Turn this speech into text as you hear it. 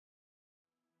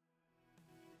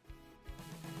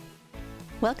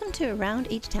Welcome to Around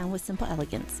H-Town with Simple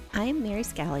Elegance. I am Mary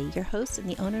Scally, your host and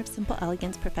the owner of Simple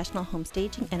Elegance Professional Home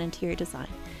Staging and Interior Design.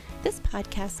 This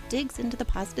podcast digs into the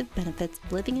positive benefits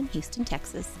of living in Houston,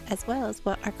 Texas, as well as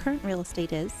what our current real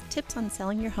estate is, tips on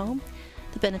selling your home,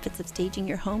 the benefits of staging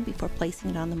your home before placing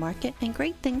it on the market, and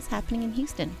great things happening in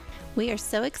Houston. We are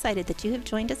so excited that you have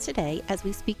joined us today as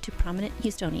we speak to prominent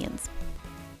Houstonians.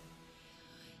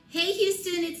 Hey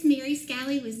Houston, it's Mary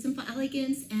Scally with Simple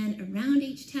Elegance and Around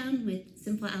H-Town with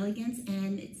Simple Elegance,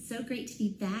 and it's so great to be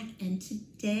back. And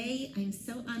today I'm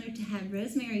so honored to have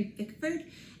Rosemary Bickford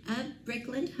of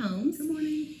Brickland Homes. Good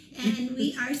morning. And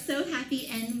we are so happy,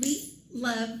 and we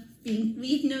love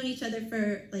we've known each other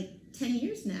for like 10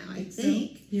 years now, I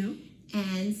think. So, yeah.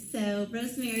 And so,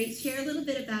 Rosemary, share a little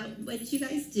bit about what you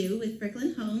guys do with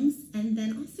Brickland Homes, and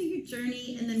then also your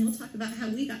journey, and then we'll talk about how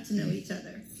we got to know each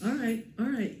other. All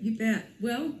right, you bet.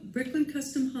 Well, Brickland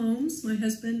Custom Homes, my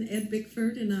husband Ed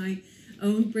Bickford and I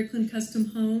own Brickland Custom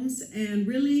Homes, and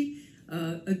really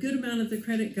a good amount of the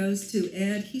credit goes to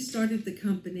Ed. He started the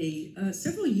company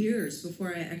several years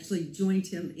before I actually joined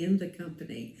him in the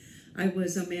company. I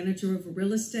was a manager of a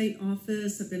real estate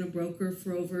office. I've been a broker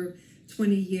for over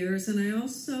 20 years, and I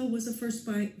also was a first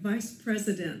vice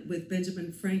president with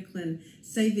Benjamin Franklin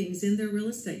Savings in their real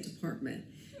estate department.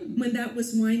 When that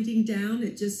was winding down,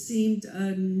 it just seemed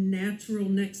a natural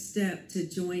next step to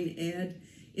join Ed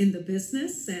in the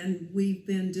business, and we've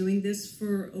been doing this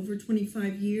for over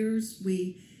 25 years.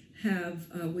 We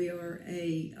are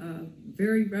a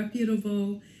very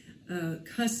reputable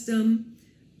custom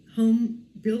home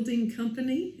building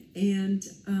company, and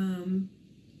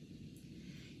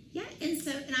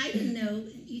and I didn't know,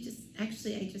 I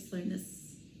just learned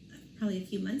this probably a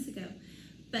few months ago,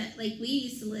 but like we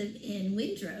used to live in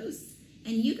Windrose,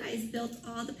 and you guys built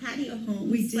all the patio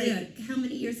homes. We did. Like, how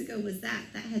many years ago was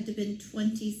that? That had to have been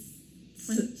 20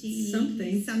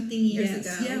 something years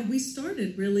ago. Yeah, we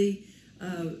started really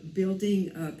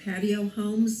building patio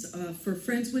homes for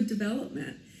Friendswood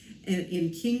Development, and in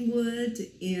Kingwood,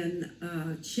 in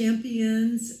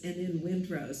Champions, and in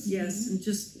Windrose. Yes, and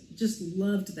just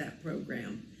loved that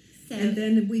program. So, and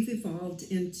then we've evolved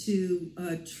into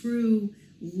true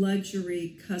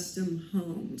luxury custom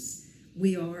homes.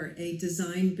 We are a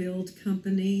design build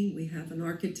company. We have an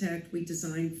architect. We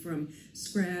design from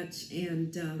scratch,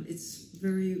 and it's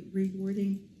very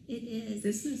rewarding. It is.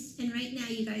 Business. And right now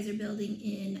you guys are building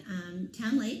in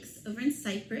Town Lakes, over in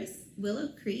Cypress, Willow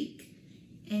Creek.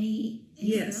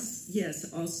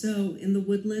 Yes. Also in the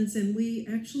Woodlands, and we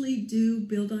actually do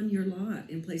build on your lot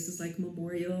in places like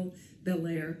Memorial, Bel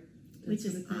Air, which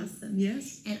is awesome.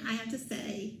 Yes. And I have to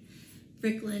say,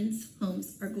 Brickland's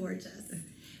homes are gorgeous.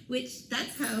 Which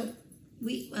that's how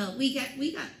we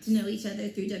got to know each other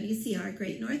through WCR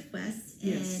Great Northwest.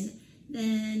 Yes. And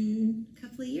then a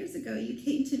couple of years ago, you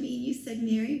came to me and you said,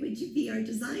 Mary, would you be our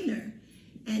designer?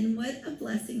 And what a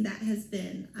blessing that has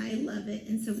been. I love it.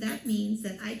 And so that means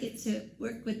that I get to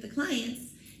work with the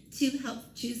clients to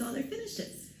help choose all their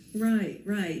finishes. Right.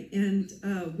 And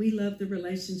we love the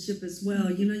relationship as well.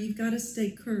 Mm-hmm. You know, you've got to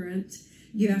stay current.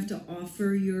 You have to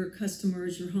offer your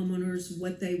customers, your homeowners,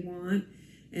 what they want.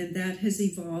 And that has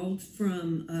evolved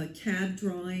from CAD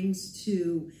drawings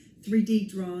to 3D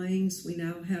drawings. We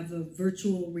now have a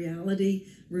virtual reality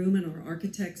room in our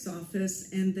architect's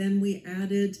office. And then we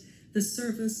added the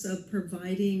service of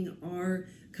providing our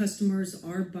customers,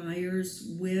 our buyers,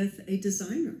 with a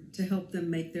designer to help them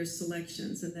make their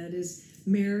selections. And that is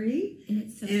Mary. And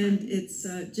it's so and fun. It's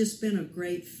just been a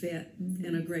great fit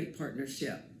and a great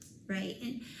partnership. Right.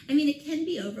 And I mean, it can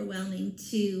be overwhelming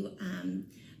to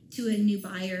a new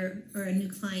buyer or a new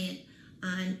client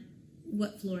on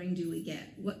what flooring do we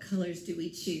get, what colors do we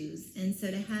choose. And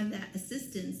so to have that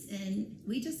assistance, and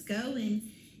we just go, and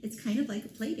it's kind of like a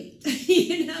play date,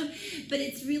 you know, but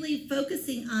it's really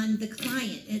focusing on the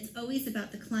client. It's always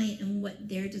about the client and what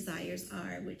their desires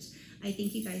are, which I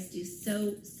think you guys do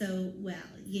so well,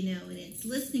 you know, and it's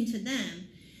listening to them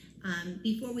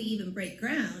before we even break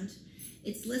ground.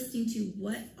 It's listening to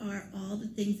what are all the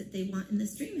things that they want in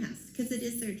this dream house, because it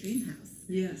is their dream house.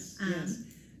 Yes.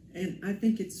 And I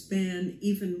think it's been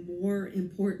even more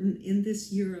important in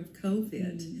this year of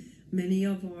COVID. Mm-hmm. Many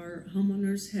of our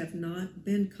homeowners have not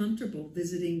been comfortable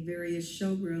visiting various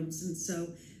showrooms, and so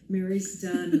Mary's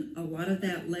done a lot of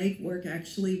that legwork.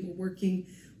 Actually, we're working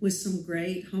with some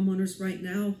great homeowners right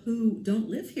now who don't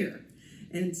live here.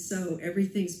 And so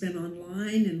everything's been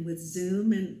online and with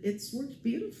Zoom, and it's worked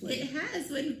beautifully. It has.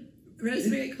 When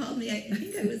Rosemary called me, I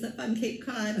think I was up on Cape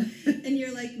Cod, and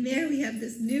you're like, Mary, we have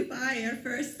this new buyer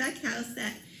for a spec house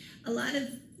that a lot of,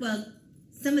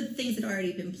 some of the things had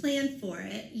already been planned for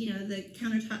it. The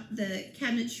countertop, the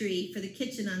cabinetry for the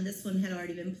kitchen on this one had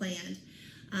already been planned.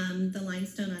 The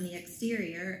limestone on the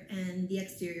exterior and the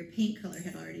exterior paint color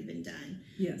had already been done.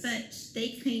 Yes. But they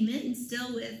came in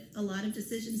still with a lot of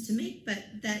decisions to make, but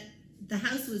that the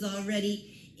house was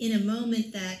already in a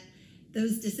moment that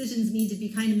those decisions need to be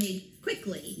kind of made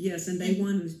quickly. Yes, and they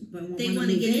want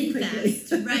to get in quickly.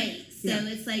 fast, right? So Yeah.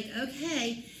 it's like,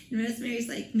 okay. And Rosemary's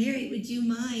like, Mary, would you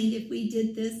mind if we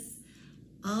did this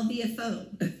all via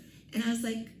phone? And I was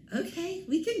like, okay,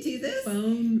 we can do this.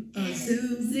 Phone,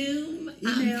 Zoom,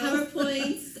 email.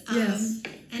 PowerPoints. Yes.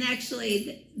 And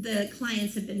actually, the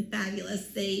clients have been fabulous.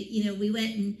 They, we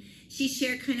went and she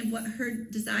shared kind of what her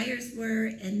desires were,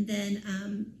 and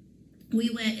then we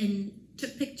went and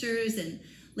took pictures and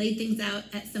laid things out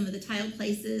at some of the tile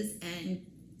places. And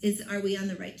are we on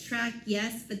the right track?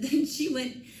 Yes. But then she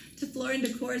went to Floor and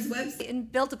Decor's website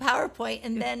and built a PowerPoint,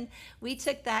 and then we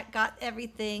took that, got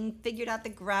everything, figured out the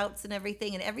grouts and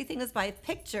everything was by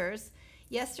pictures.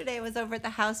 Yesterday I was over at the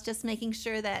house just making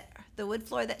sure that the wood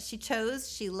floor that she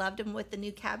chose, she loved them with the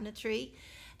new cabinetry.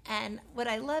 And what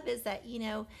I love is that,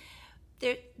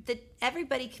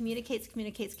 everybody communicates,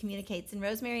 and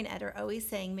Rosemary and Ed are always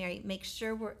saying, Mary, make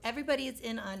sure everybody is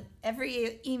in on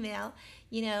every email,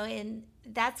 and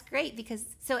that's great because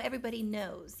so everybody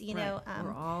knows, We're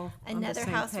all on another the same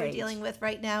house we're page. dealing with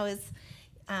right now is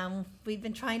we've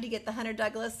been trying to get the Hunter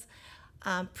Douglas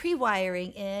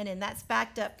pre-wiring in, and that's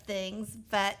backed up things,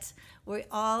 but we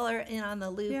all are in on the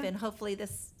loop, Yeah. and hopefully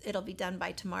it'll be done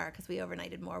by tomorrow because we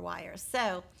overnighted more wires.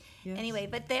 So Yes. anyway,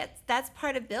 but that's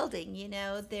part of building,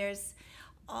 there's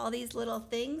all these little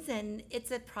things, and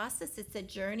it's a process, it's a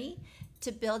journey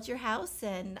to build your house,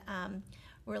 and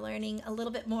we're learning a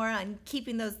little bit more on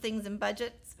keeping those things in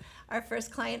budgets. Our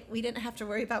first client, we didn't have to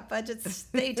worry about budgets.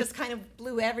 They just kind of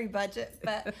blew every budget,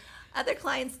 but other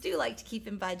clients do like to keep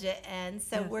in budget, and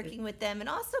so Yes, working with them. And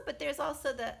also, but there's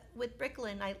also with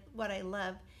Bricklin, what I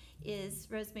love is,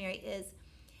 Rosemary,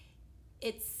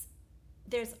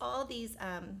 there's all these,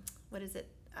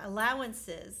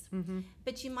 allowances,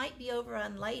 but you might be over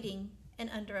on lighting and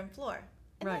under on floor.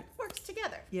 And Right. that works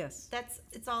together. Yes.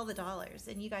 It's all the dollars,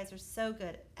 and you guys are so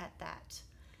good at that.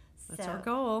 That's our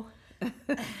goal.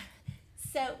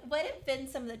 So what have been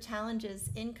some of the challenges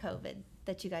in COVID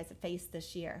that you guys have faced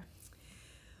this year?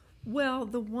 Well,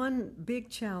 the one big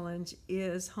challenge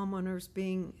is homeowners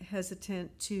being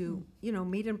hesitant to,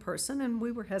 meet in person, and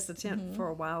we were hesitant for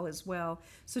a while as well.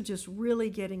 So just really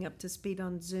getting up to speed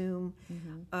on Zoom.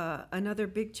 Another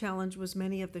big challenge was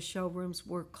many of the showrooms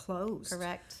were closed.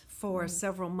 Correct. For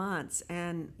several months,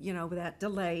 and that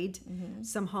delayed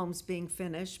some homes being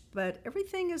finished, but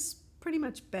everything is pretty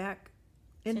much back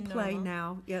in play normal.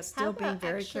 now. Yes, How still being about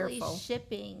very actually careful.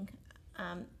 shipping?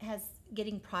 Has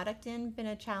getting product in been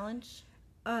a challenge?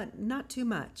 Not too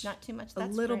much. Not too much. A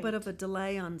That's little great. bit of a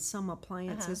delay on some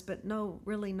appliances, but no,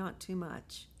 really not too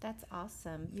much. That's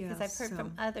awesome, because Yes, I've heard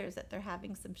from so- others that they're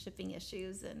having some shipping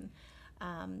issues, and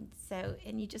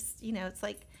and you just it's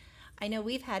like, I know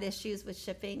we've had issues with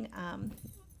shipping.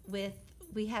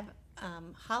 We have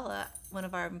Hala, one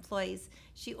of our employees.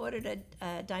 She ordered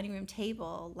a dining room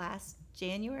table last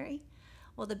January.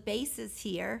 Well, the base is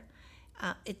here.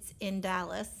 It's in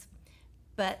Dallas,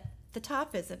 but the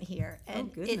top isn't here.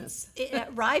 And goodness. it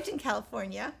arrived in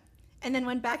California, and then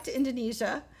went back to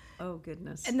Indonesia. Oh,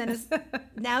 goodness. And then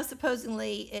now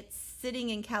supposedly it's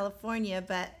sitting in California,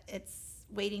 but it's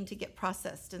waiting to get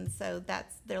processed. And so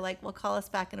they're like, well, call us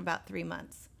back in about 3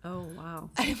 months. Oh, wow.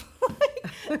 I'm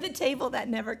like, the table that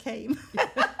never came.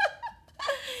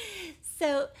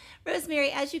 So,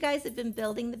 Rosemary, as you guys have been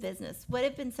building the business, what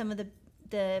have been some of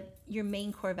your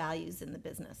main core values in the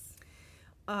business?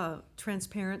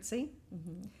 Transparency.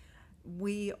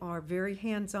 We are very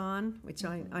hands-on, which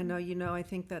I know I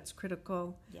think that's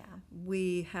critical. Yeah.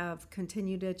 We have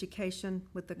continued education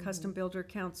with the Custom Builder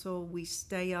Council. We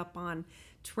stay up on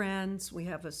trends. We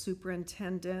have a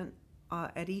superintendent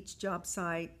at each job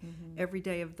site every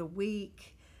day of the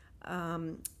week.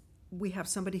 We have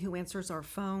somebody who answers our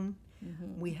phone.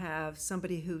 We have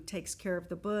somebody who takes care of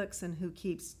the books and who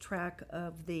keeps track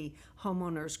of the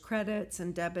homeowner's credits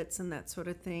and debits and that sort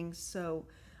of thing. So,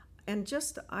 and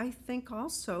just I think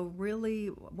also really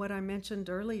what I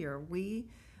mentioned earlier, we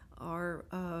are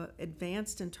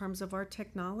advanced in terms of our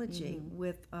technology.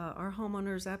 With our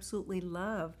homeowners absolutely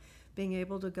love being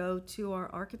able to go to our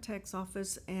architect's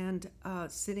office and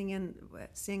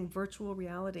seeing virtual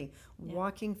reality,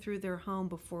 walking through their home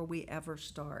before we ever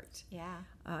start. Yeah.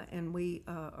 And we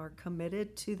are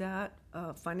committed to that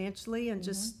financially and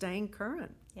just staying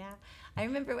current. Yeah. I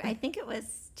remember, I think it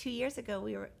was 2 years ago,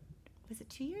 was it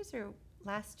 2 years or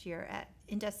last year at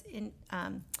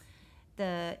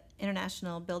the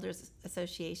International Builders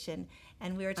Association,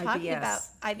 and we were talking IBS. about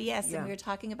IBS, Yeah. and we were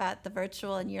talking about the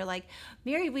virtual, and you're like,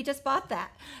 Mary, we just bought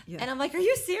that. Yeah. And I'm like, are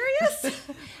you serious?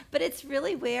 But it's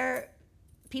really where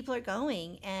people are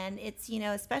going, and it's,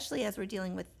 especially as we're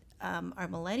dealing with our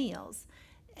millennials,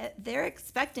 they're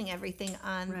expecting everything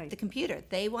on Right. the computer.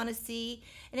 They want to see,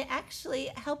 and it actually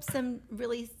helps them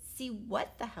really see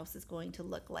what the house is going to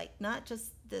look like, not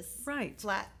just this Right.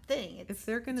 flat thing. If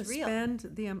they're going to it's real. spend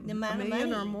a amount of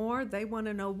million or money. more, they want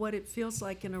to know what it feels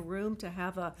like in a room to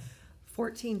have a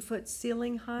 14-foot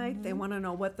ceiling height. Mm-hmm. They want to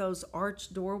know what those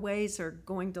arched doorways are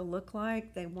going to look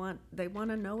like. They want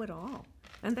to know it all,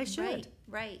 and they should.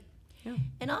 Right. Yeah.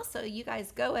 And also, you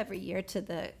guys go every year to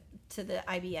the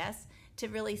IBS to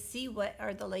really see what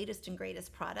are the latest and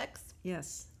greatest products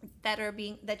Yes.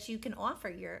 that you can offer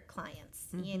your clients,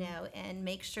 and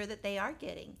make sure that they are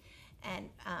getting. And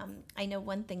I know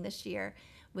one thing this year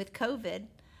with COVID,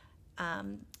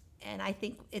 and I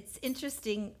think it's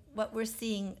interesting what we're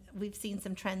seeing. We've seen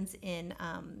some trends in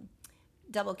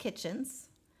double kitchens.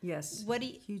 Yes. What do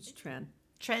you, Huge trend.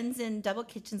 trends in double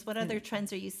kitchens? What other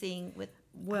trends are you seeing with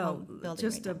Well, home building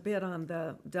just right a bit on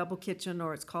the double kitchen,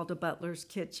 or it's called a butler's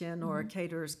kitchen or a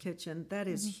caterer's kitchen. That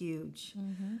is huge.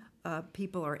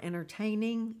 People are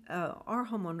entertaining. Our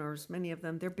homeowners, many of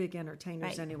them, they're big entertainers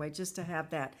Right. anyway, just to have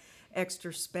that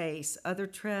extra space. Other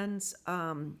trends,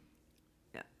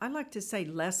 I like to say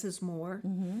less is more.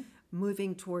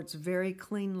 Moving towards very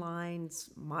clean lines,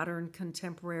 modern,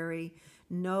 contemporary,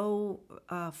 no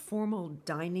formal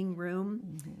dining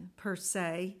room per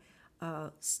se.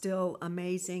 Still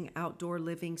amazing outdoor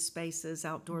living spaces,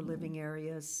 outdoor living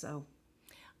areas. So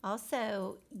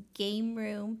Also, game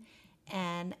room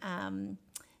and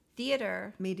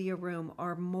theater. media room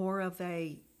are more of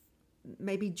a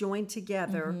maybe joined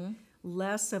together,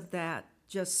 less of that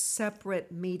just separate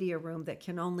media room that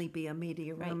can only be a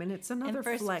media room, Right. and it's another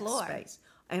first flex floor. space.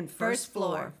 And First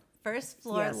floor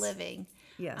Yes. living.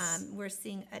 Yes. We're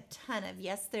seeing a ton of,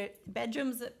 there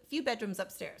bedrooms, a few bedrooms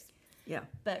upstairs, Yeah.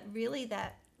 but really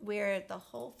that where the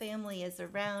whole family is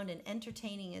around and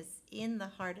entertaining is in the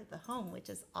heart of the home, which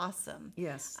is awesome.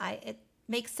 Yes. It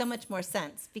makes so much more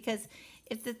sense, because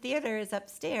if the theater is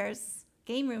upstairs,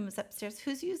 game room is upstairs,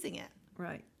 who's using it?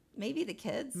 Right. Maybe the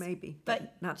kids. Maybe, But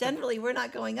but not the- generally, we're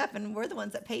not going up, and we're the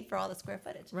ones that paid for all the square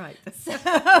footage. Right.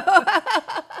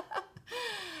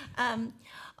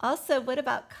 Also, what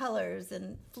about colors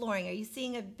and flooring? Are you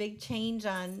seeing a big change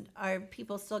are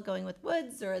people still going with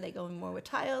woods, or are they going more with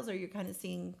tiles, or you're kind of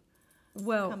seeing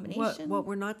Well, combination? what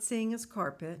we're not seeing is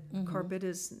carpet. Carpet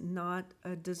is not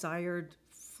a desired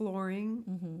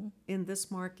flooring in this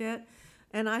market.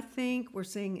 And I think we're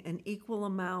seeing an equal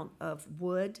amount of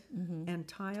wood and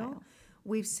tile.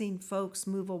 We've seen folks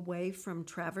move away from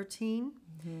travertine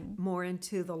more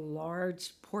into the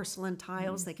large porcelain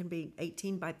tiles. They can be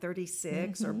 18 by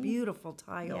 36 or beautiful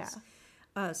tiles.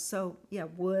 So,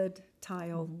 wood,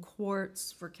 tile,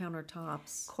 quartz for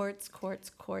countertops.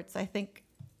 quartz. I think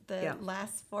the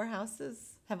last 4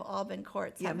 houses have all been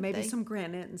quartz. Yeah, haven't maybe they? some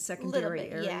granite in Little secondary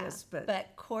bit, areas,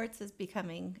 but quartz is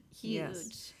becoming huge,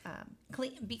 Yes.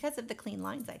 clean because of the clean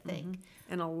lines, I think.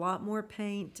 and a lot more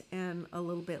paint and a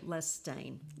little bit less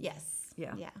stain. Yes,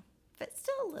 Yeah. but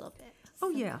still a little bit. Oh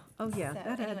yeah,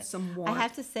 that anyway, adds some warmth. I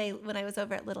have to say, when I was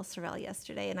over at Little Sorel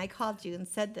yesterday, and I called you and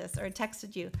said this, or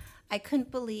texted you, I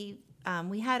couldn't believe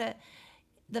we had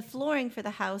the flooring for the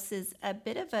house is a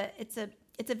bit of it's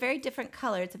a very different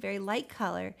color. It's a very light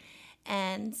color,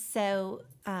 and so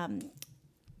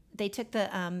they took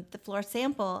the floor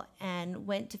sample and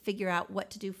went to figure out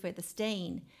what to do for the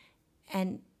stain,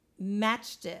 and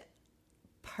matched it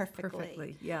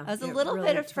perfectly. Yeah, I was a it little really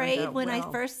bit turned afraid out when I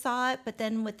well. first saw it, but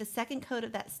then with the second coat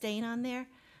of that stain on there,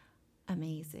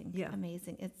 amazing. Yeah.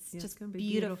 Amazing. It's Yeah, just it's gonna be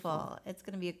beautiful. beautiful. It's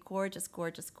going to be a gorgeous,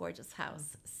 gorgeous, gorgeous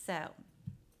house. So,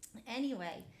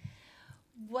 anyway,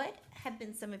 what have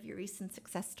been some of your recent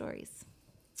success stories?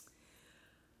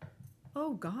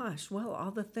 Oh gosh, well,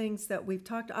 all the things that we've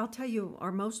talked. I'll tell you,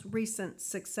 our most recent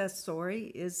success story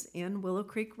is in Willow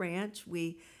Creek Ranch.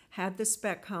 We had the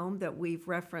spec home that we've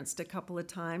referenced a couple of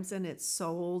times, and it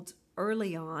sold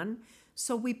early on.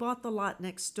 So we bought the lot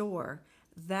next door.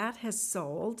 That has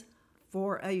sold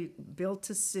for a build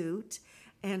to suit.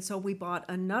 And so we bought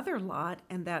another lot,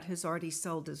 and that has already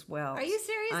sold as well. Are you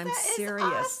serious? I'm That is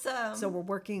serious. awesome. So we're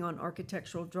working on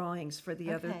architectural drawings for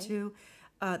the other Okay. two.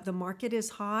 The market is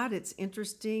hot. It's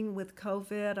interesting with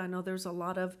COVID. I know there's a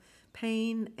lot of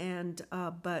pain, and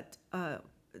but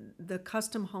the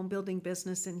custom home building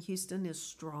business in Houston is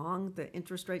strong. The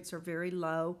interest rates are very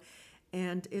low,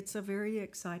 and it's a very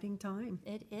exciting time.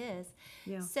 It is.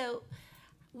 Yeah. So,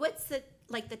 what's the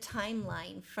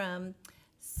timeline from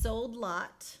sold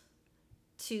lot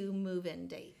to move-in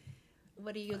date?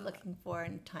 What are you looking for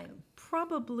in time?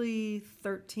 Probably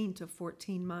 13 to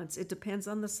 14 months. It depends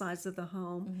on the size of the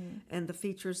home and the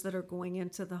features that are going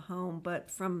into the home.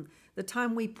 But from the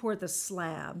time we pour the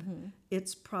slab,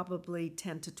 it's probably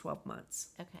 10 to 12 months.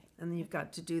 Okay. And then you've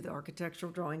got to do the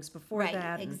architectural drawings before Right,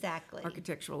 that. And exactly.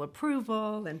 architectural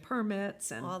approval and permits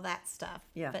and All that stuff.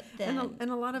 yeah. But then, And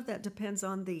a lot of that depends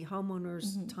on the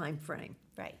homeowner's time frame.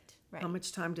 right. How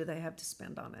much time do they have to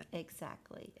spend on it?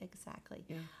 Exactly.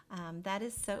 Yeah. That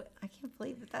is so. I can't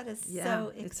believe that. That is Yeah,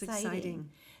 so it's exciting. exciting.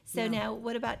 So Yeah. now,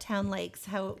 what about Town Lakes?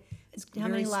 How many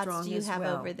very lots strong do you as have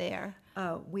well. over there?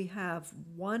 We have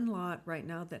one lot right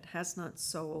now that has not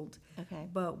sold. Okay.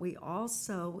 But we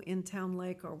also, in Town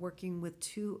Lake, are working with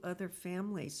 2 other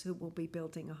families who will be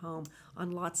building a home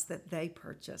on lots that they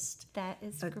purchased. That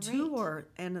is A great. 2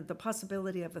 and the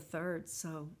possibility of a 3rd.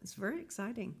 So it's very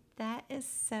exciting. That is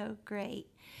so great.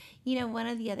 You know, one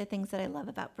of the other things that I love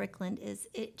about Brickland is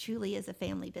it truly is a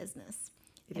family business.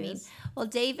 It I mean, is. well,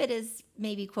 David is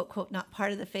maybe quote, quote, not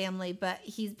part of the family, but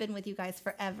he's been with you guys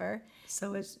forever.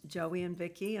 So is Joey and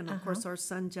Vicky. And of course, our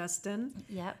son Justin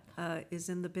Yep. is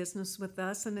in the business with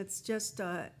us. And it's just,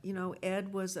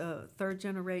 Ed was is a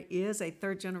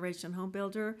 3rd generation home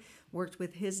builder, worked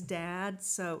with his dad.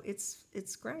 So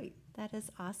it's great. That is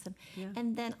awesome. Yeah.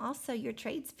 And then also your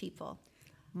tradespeople.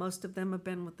 Most of them have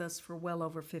been with us for well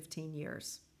over 15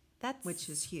 years, That's which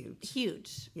is huge.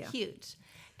 huge. Yeah. Huge.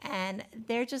 And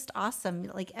they're just awesome.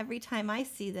 Like every time I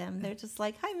see them, they're just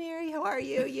like, "Hi, Mary, how are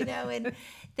you?" You know, and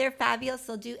they're fabulous.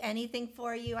 They'll do anything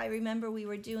for you. I remember we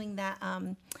were doing that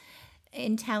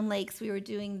in Town Lakes. We were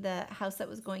doing the house that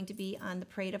was going to be on the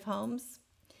Parade of Homes,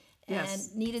 Yes.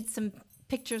 and needed some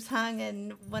pictures hung.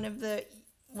 And one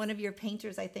of your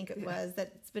painters, I think it was,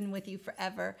 that's been with you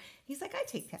forever. He's like,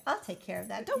 I'll take care of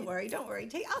that. Don't worry.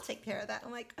 I'll take care of that.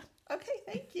 I'm like, okay,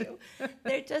 thank you.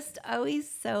 They're just always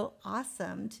so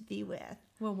awesome to be with.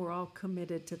 Well, we're all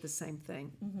committed to the same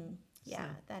thing. Yeah,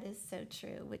 that is so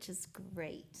true, which is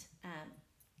great.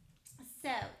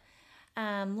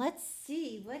 Let's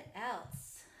see, what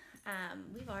else?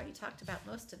 We've already talked about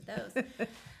most of those.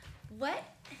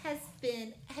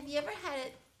 Have you ever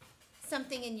had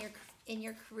something in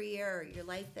your career or your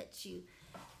life that you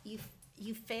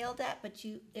failed at, but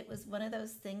it was one of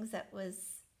those things that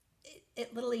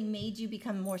it literally made you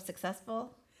become more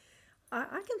successful?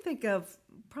 I can think of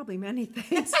probably many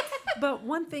things, but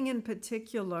one thing in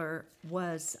particular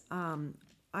was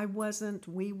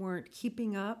we weren't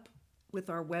keeping up with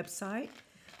our website.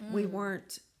 We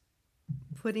weren't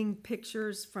putting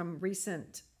pictures from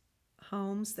recent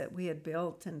homes that we had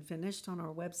built and finished on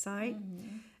our website.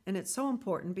 And it's so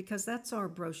important because that's our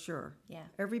brochure. Yeah.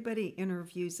 Everybody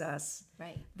interviews us.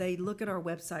 Right. They look at our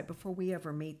website before we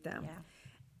ever meet them. Yeah.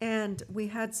 And we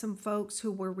had some folks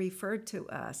who were referred to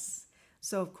us.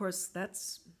 So, of course,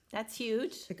 that's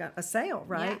huge. they got a sale,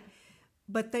 right? Yeah.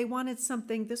 But they wanted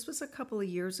something, this was a couple of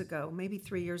years ago, maybe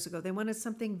 3 years ago. They wanted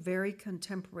something very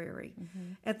contemporary.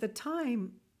 At the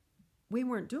time, we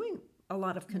weren't doing a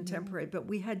lot of contemporary, but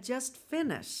we had just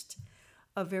finished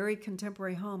a very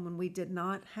contemporary home and we did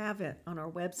not have it on our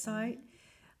website.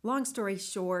 Long story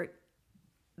short,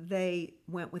 they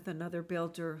went with another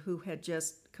builder who had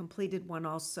just completed one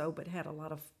also, but had a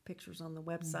lot of pictures on the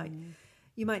website.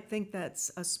 You might think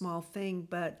that's a small thing,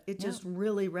 but it just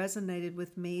really resonated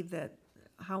with me that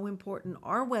how important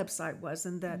our website was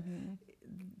and that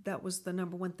that was the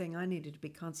number one thing I needed to be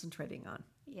concentrating on.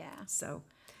 Yeah. So,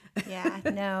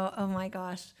 No, oh my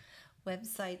gosh.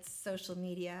 Websites, social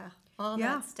media, all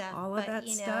that stuff. all of that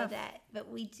stuff. But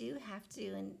we do have to,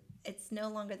 and it's no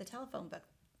longer the telephone book,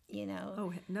 you know.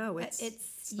 Oh no, it's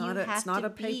you not have a to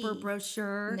paper be-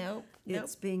 brochure. Nope.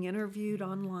 It's being interviewed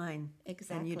online.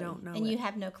 Exactly. And you don't know And it. you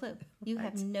have no clue. You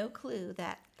have no clue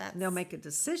that's... And they'll make a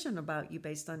decision about you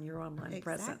based on your online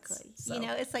presence. Exactly. So, You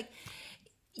know, it's like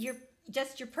your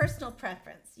personal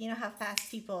preference. You know how fast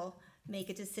people make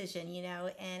a decision, you know,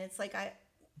 and it's like a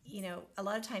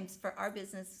lot of times for our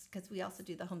business, because we also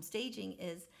do the home staging,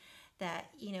 is that,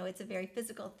 you know, it's a very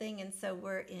physical thing. And so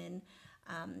we're in,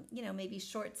 maybe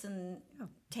shorts and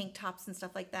tank tops and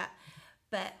stuff like that.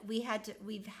 But we've had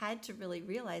to really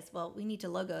realize, well, we need to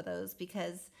logo those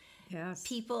because yes.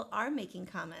 people are making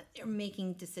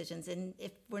making decisions. And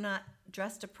if we're not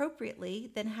dressed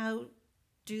appropriately, then how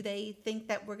do they think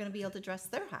that we're going to be able to dress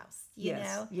their house? You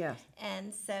know? Yes.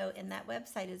 And so, and that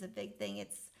website is a big thing.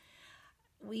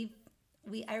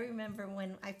 I remember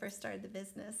when I first started the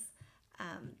business,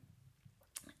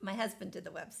 my husband did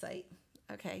the website.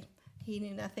 Okay. He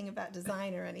knew nothing about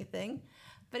design or anything,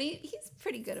 but he's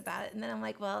pretty good about it. And then I'm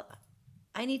like, well,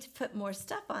 I need to put more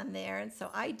stuff on there. And so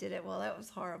I did it. Well, that was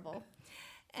horrible.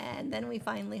 And then we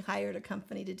finally hired a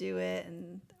company to do it.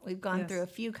 And we've gone through a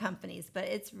few companies, but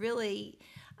it's really,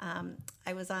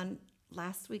 I was on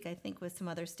last week, I think, with some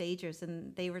other stagers,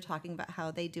 and they were talking about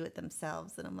how they do it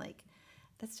themselves. And I'm like,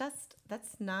 that's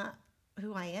not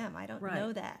who I am. I don't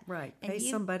know that. Right. And Pay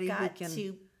somebody who got can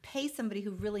to pay somebody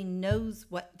who really knows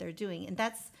what they're doing. And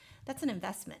that's an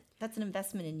investment. That's an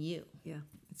investment in you. Yeah.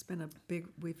 It's been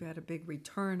we've had a big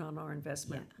return on our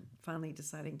investment, finally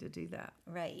deciding to do that.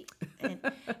 Right.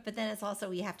 But then it's also,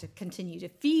 we have to continue to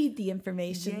feed the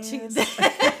information to Yes. them,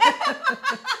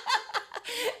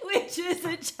 which is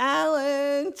a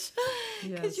challenge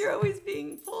because Yes. you're always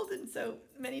being pulled in so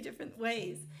many different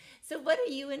ways. So what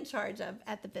are you in charge of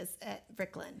at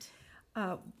Brickland?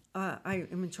 I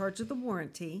am in charge of the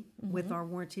warranty with our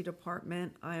warranty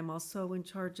department. I am also in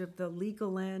charge of the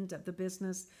legal end of the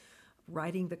business,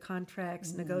 writing the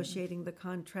contracts, negotiating the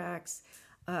contracts.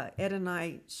 Ed and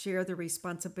I share the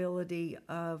responsibility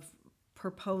of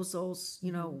proposals.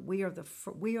 You know, we are the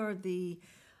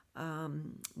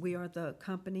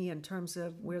company in terms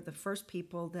of we're the first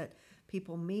people that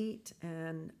people meet,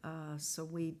 and so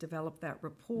we develop that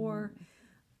rapport.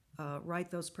 Write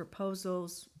those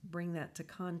proposals, bring that to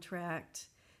contract.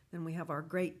 Then we have our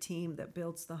great team that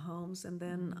builds the homes, and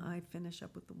then I finish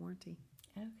up with the warranty.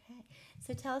 Okay.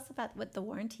 So tell us about what the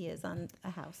warranty is on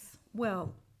a house.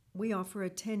 Well, we offer a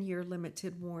 10-year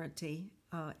limited warranty,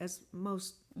 as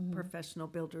most professional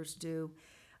builders do.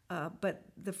 But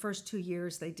the first 2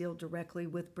 years, they deal directly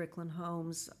with Brickland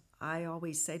Homes. I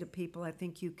always say to people, I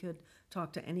think you could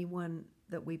talk to anyone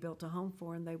that we built a home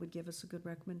for, and they would give us a good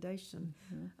recommendation.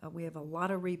 We have a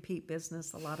lot of repeat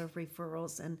business, a lot of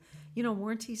referrals, and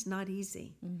warranty's not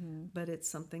easy, but it's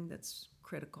something that's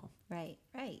critical. Right,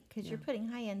 because you're putting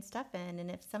high-end stuff in, and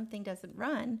if something doesn't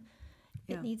run,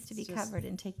 it needs to be covered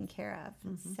and taken care of.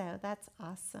 So that's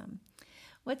awesome.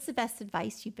 What's the best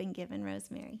advice you've been given,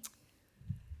 Rosemary?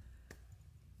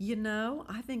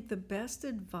 I think the best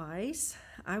advice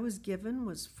I was given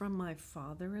was from my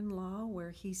father-in-law,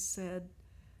 where he said,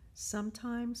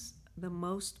 sometimes the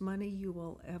most money you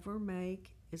will ever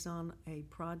make is on a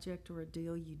project or a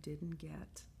deal you didn't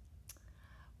get.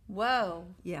 Whoa.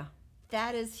 Yeah.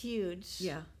 That is huge.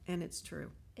 Yeah, and it's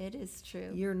true. It is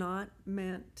true. You're not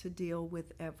meant to deal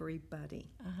with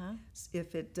everybody.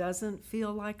 If it doesn't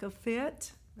feel like a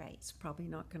fit, it's probably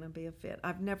not going to be a fit.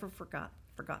 I've never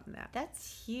forgotten that.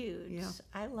 That's huge. Yeah.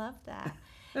 I love that.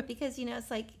 Because,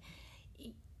 it's like,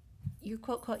 you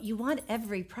quote, you want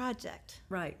every project.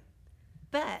 Right.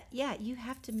 But, you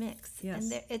have to mix.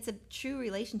 Yes. And it's a true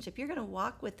relationship. You're going to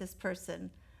walk with this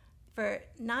person for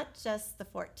not just the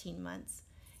 14 months.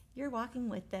 You're walking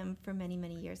with them for many,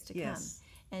 many years to come.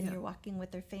 And you're walking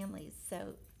with their families.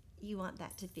 So you want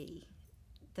that to be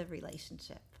the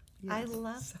relationship. Yes. I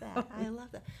love that. I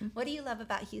love that. What do you love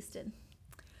about Houston?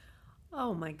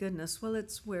 Oh, my goodness. Well,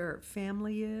 it's where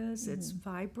family is. It's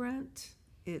vibrant.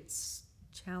 It's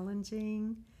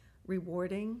challenging,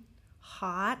 rewarding,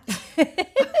 hot.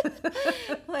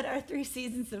 What are 3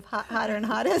 seasons of hotter and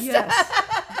hottest?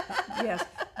 Yes.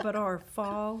 But our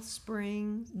fall,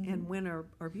 spring, and winter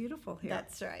are beautiful here.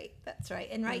 That's right.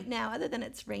 And right now, other than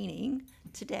it's raining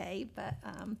today, but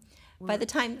by the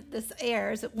time this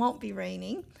airs, it won't be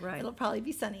raining. Right. It'll probably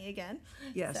be sunny again.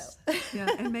 Yes. So.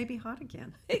 And maybe hot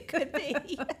again. It could be.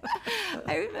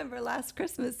 I remember last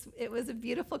Christmas, it was a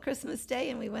beautiful Christmas day,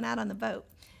 and we went out on the boat.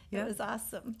 Yeah. It was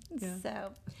awesome. Yeah.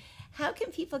 So how can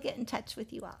people get in touch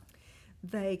with you all?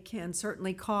 They can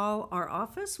certainly call our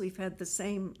office. We've had the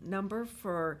same number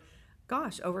for,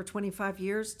 over 25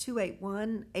 years,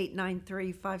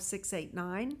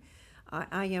 281-893-5689.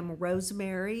 I am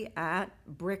Rosemary at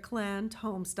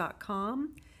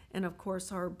bricklandhomes.com, and of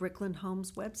course our Brickland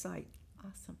Homes website.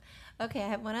 Awesome. Okay, I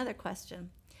have one other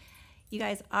question. You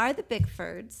guys are the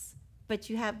Bickfords, but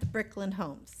you have the Brickland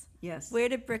Homes. Yes. Where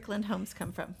did Brickland Homes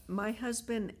come from? My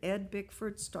husband, Ed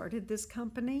Bickford, started this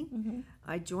company.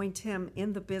 I joined him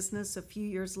in the business a few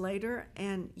years later,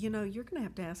 and you're going to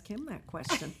have to ask him that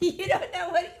question. You don't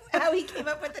know how he came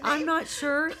up with the name? I'm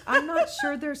not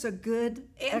sure there's a good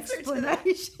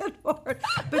explanation for it.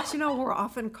 But we're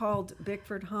often called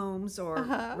Bickford Homes or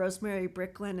Rosemary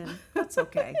Brickland, and that's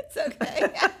okay. It's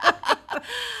okay.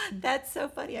 That's so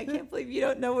funny. I can't believe you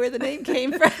don't know where the name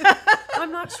came from.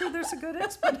 I'm not sure there's a good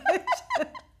explanation.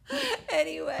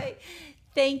 Anyway,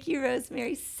 thank you,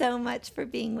 Rosemary, so much for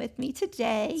being with me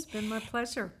today. It's been my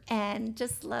pleasure. And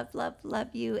just love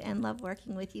you and love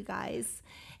working with you guys.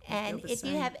 And if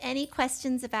you have any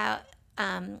questions about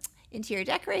Interior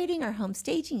decorating or home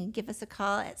staging, you can give us a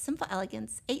call at Simple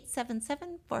Elegance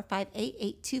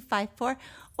 877-458-8254,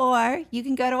 or you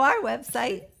can go to our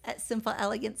website at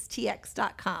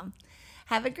simpleelegancetx.com.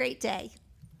 Have a great day.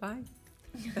 Bye.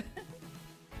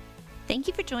 Thank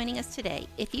you for joining us today.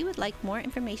 If you would like more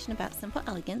information about Simple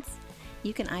Elegance,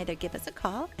 you can either give us a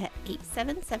call at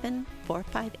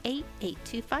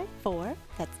 877-458-8254,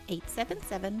 that's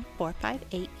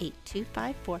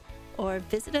 877-458-8254, or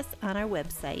visit us on our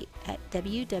website at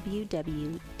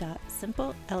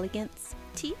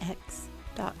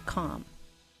www.simpleelegancetx.com.